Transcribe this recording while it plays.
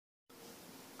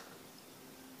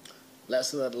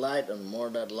Less of that light and more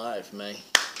of that life, man.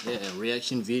 Yeah,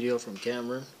 reaction video from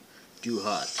Cameron. Too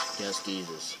hot. Gas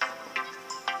geysers.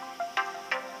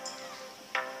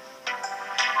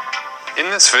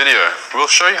 In this video, we'll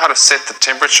show you how to set the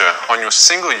temperature on your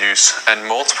single-use and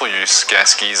multiple-use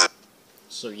gas geyser.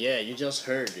 So yeah, you just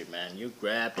heard it, man. You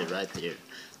grabbed it right there.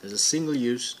 There's a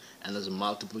single-use and there's a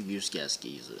multiple-use gas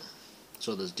geyser.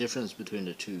 So there's difference between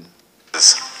the two.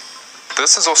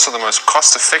 This is also the most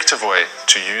cost-effective way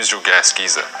to use your gas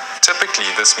geyser. Typically,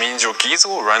 this means your geyser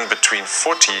will run between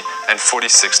 40 and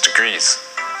 46 degrees.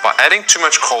 By adding too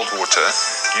much cold water,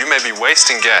 you may be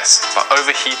wasting gas by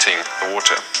overheating the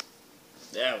water.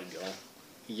 There we go.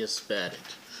 He just spat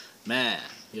it. Man,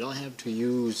 you don't have to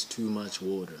use too much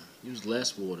water. Use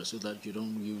less water so that you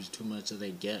don't use too much of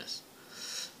that gas.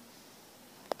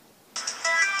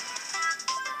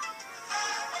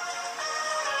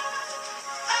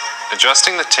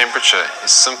 Adjusting the temperature is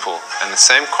simple, and the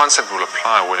same concept will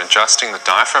apply when adjusting the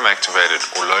diaphragm activated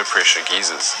or low pressure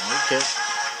geysers. Okay.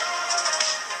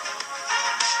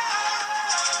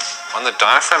 On the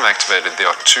diaphragm activated, there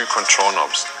are two control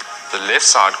knobs. The left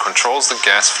side controls the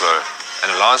gas flow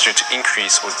and allows you to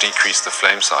increase or decrease the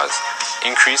flame size.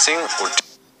 Increasing or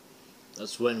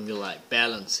that's when we're like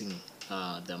balancing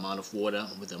the amount of water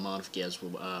with the amount of gas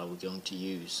we're going to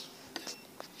use.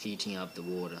 Heating up the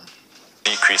water.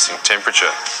 Decreasing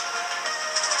temperature.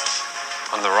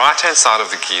 On the right hand side of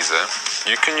the geyser,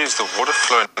 you can use the water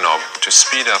flow knob to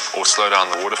speed up or slow down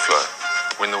the water flow.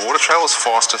 When the water travels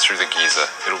faster through the geyser,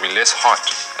 it will be less hot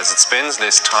as it spends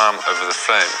less time over the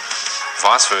flame.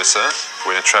 Vice versa,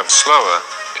 when it travels slower,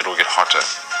 it will get hotter.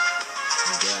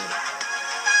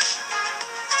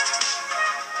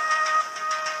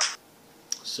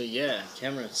 So yeah,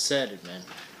 Cameron said it, man.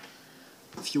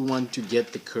 If you want to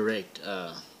get the correct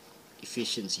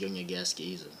efficiency on your gas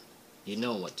geyser, you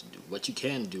know what to do. What you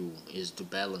can do is to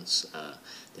balance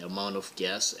the amount of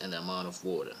gas and the amount of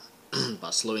water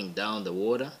by slowing down the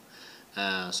water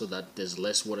so that there's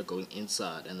less water going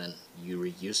inside, and then you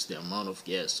reduce the amount of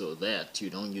gas so that you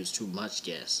don't use too much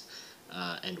gas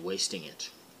and wasting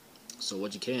it. So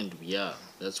what you can do, yeah,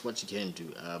 that's what you can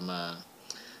do.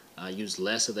 Use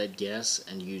less of that gas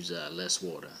and use less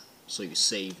water, so you're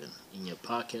saving in your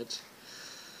pocket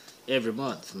every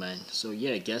month, man. So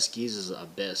yeah, gas geysers are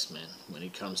best, man, when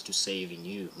it comes to saving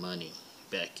you money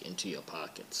back into your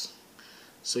pockets.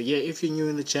 So yeah, if you're new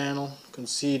in the channel,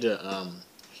 consider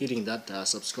hitting that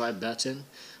subscribe button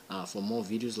for more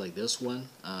videos like this one.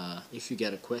 If you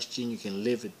got a question, you can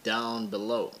leave it down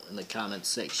below in the comment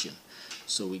section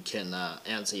so we can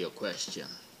answer your question.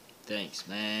 Thanks,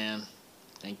 man.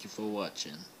 Thank you for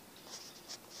watching.